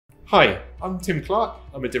Hi, I'm Tim Clark.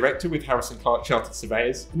 I'm a director with Harrison Clark Chartered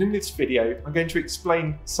Surveyors, and in this video I'm going to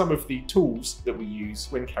explain some of the tools that we use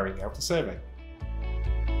when carrying out a survey.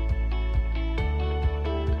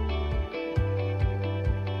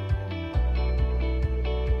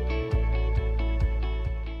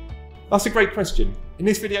 That's a great question. In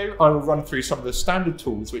this video I will run through some of the standard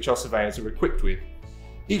tools which our surveyors are equipped with.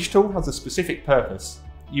 Each tool has a specific purpose.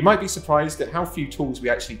 You might be surprised at how few tools we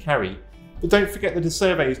actually carry, but don't forget that a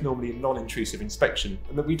survey is normally a non-intrusive inspection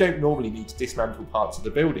and that we don't normally need to dismantle parts of the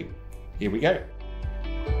building. Here we go.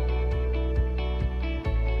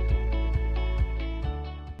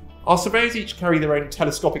 Our surveyors each carry their own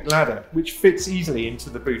telescopic ladder, which fits easily into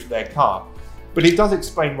the boot of their car, but it does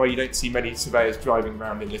explain why you don't see many surveyors driving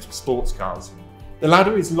around in little sports cars. The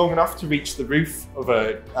ladder is long enough to reach the roof of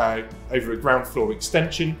over a ground floor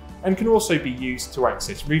extension and can also be used to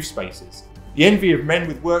access roof spaces. The envy of men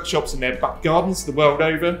with workshops in their back gardens the world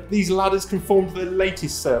over, these ladders conform to the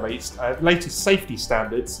latest safety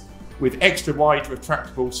standards with extra wide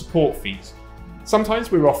retractable support feet.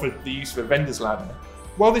 Sometimes we're offered the use of a vendor's ladder.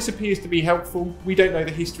 While this appears to be helpful, we don't know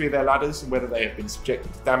the history of their ladders and whether they have been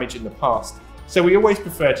subjected to damage in the past, so we always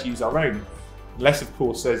prefer to use our own, unless of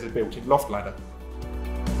course there's a built-in loft ladder.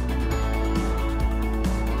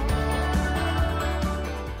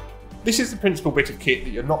 This is the principal bit of kit that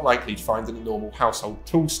you're not likely to find in a normal household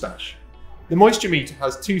tool stash. The moisture meter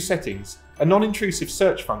has two settings: a non-intrusive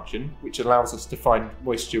search function, which allows us to find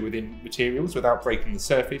moisture within materials without breaking the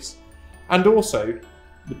surface, and also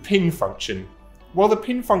the pin function. While the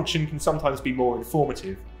pin function can sometimes be more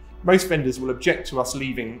informative, most vendors will object to us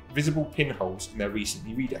leaving visible pinholes in their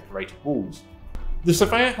recently redecorated walls. The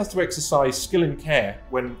surveyor has to exercise skill and care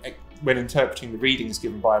when interpreting the readings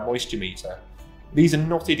given by a moisture meter. These are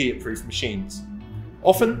not idiot-proof machines.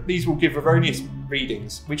 Often, these will give erroneous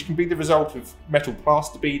readings, which can be the result of metal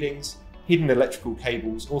plaster beadings, hidden electrical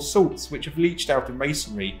cables, or salts which have leached out of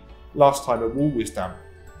masonry last time a wall was damp.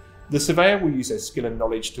 The surveyor will use their skill and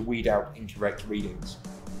knowledge to weed out incorrect readings.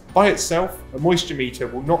 By itself, a moisture meter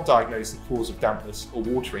will not diagnose the cause of dampness or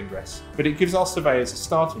water ingress, but it gives our surveyors a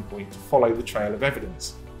starting point to follow the trail of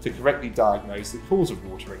evidence to correctly diagnose the cause of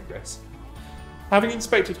water ingress. Having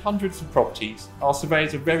inspected hundreds of properties, our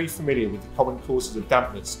surveyors are very familiar with the common causes of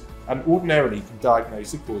dampness and ordinarily can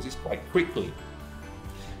diagnose the causes quite quickly.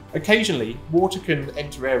 Occasionally, water can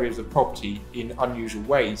enter areas of property in unusual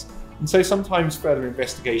ways, and so sometimes further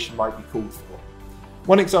investigation might be called for.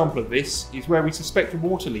 One example of this is where we suspect a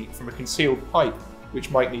water leak from a concealed pipe,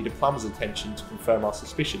 which might need a plumber's attention to confirm our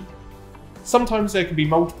suspicion. Sometimes there can be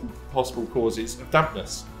multiple possible causes of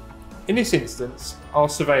dampness. In this instance, our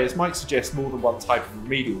surveyors might suggest more than one type of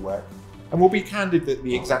remedial work, and will be candid that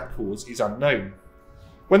the exact cause is unknown.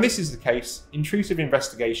 When this is the case, intrusive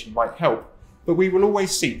investigation might help, but we will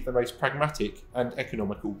always seek the most pragmatic and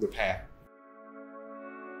economical repair.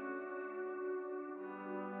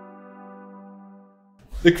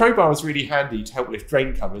 The crowbar is really handy to help lift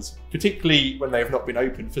drain covers, particularly when they have not been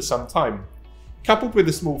opened for some time. Coupled with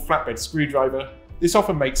a small flatbed screwdriver, this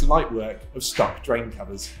often makes light work of stuck drain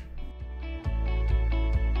covers.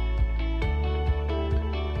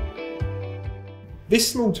 This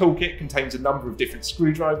small toolkit contains a number of different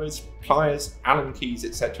screwdrivers, pliers, Allen keys,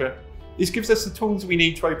 etc. This gives us the tools we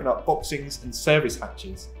need to open up boxings and service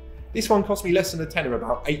hatches. This one cost me less than a tenner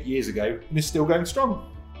about 8 years ago and is still going strong.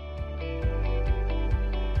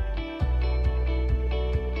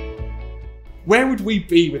 Where would we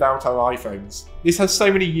be without our iPhones? This has so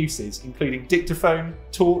many uses, including dictaphone,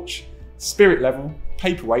 torch, spirit level,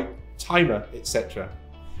 paperweight, timer, etc.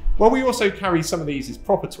 While we also carry some of these as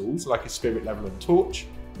proper tools, like a spirit level and torch,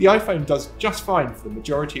 the iPhone does just fine for the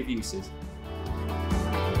majority of uses.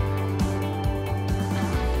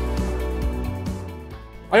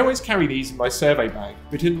 I always carry these in my survey bag,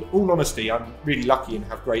 but in all honesty I'm really lucky and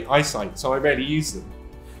have great eyesight, so I rarely use them.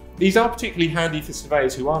 These are particularly handy for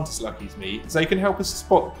surveyors who aren't as lucky as me, as they can help us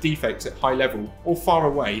spot defects at high level or far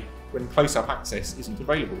away when close-up access isn't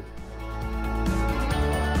available.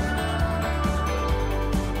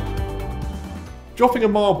 Dropping a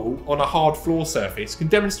marble on a hard floor surface can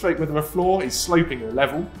demonstrate whether a floor is sloping or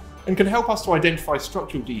level, and can help us to identify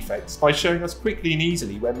structural defects by showing us quickly and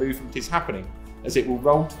easily where movement is happening, as it will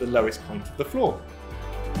roll to the lowest point of the floor.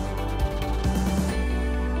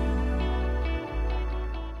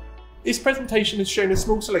 This presentation has shown a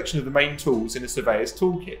small selection of the main tools in a surveyor's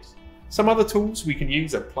toolkit. Some other tools we can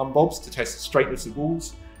use are plumb bobs to test the straightness of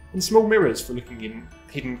walls, and small mirrors for looking in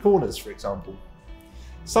hidden corners, for example.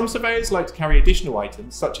 Some surveyors like to carry additional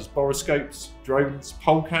items such as boroscopes, drones,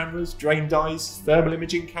 pole cameras, drain dies, thermal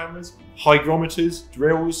imaging cameras, hygrometers,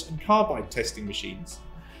 drills and carbide testing machines.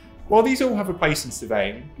 While these all have a place in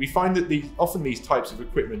surveying, we find that often these types of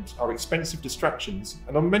equipment are expensive distractions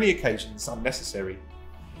and on many occasions unnecessary.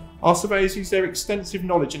 Our surveyors use their extensive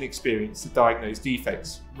knowledge and experience to diagnose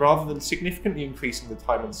defects, rather than significantly increasing the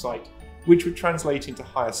time on site, which would translate into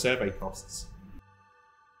higher survey costs.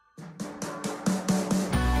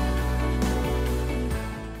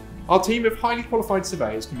 Our team of highly qualified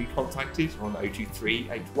surveyors can be contacted on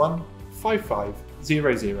 023 81 55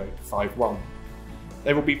 0051.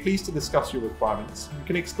 They will be pleased to discuss your requirements and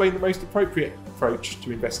can explain the most appropriate approach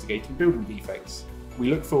to investigating building defects. We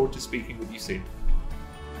look forward to speaking with you soon.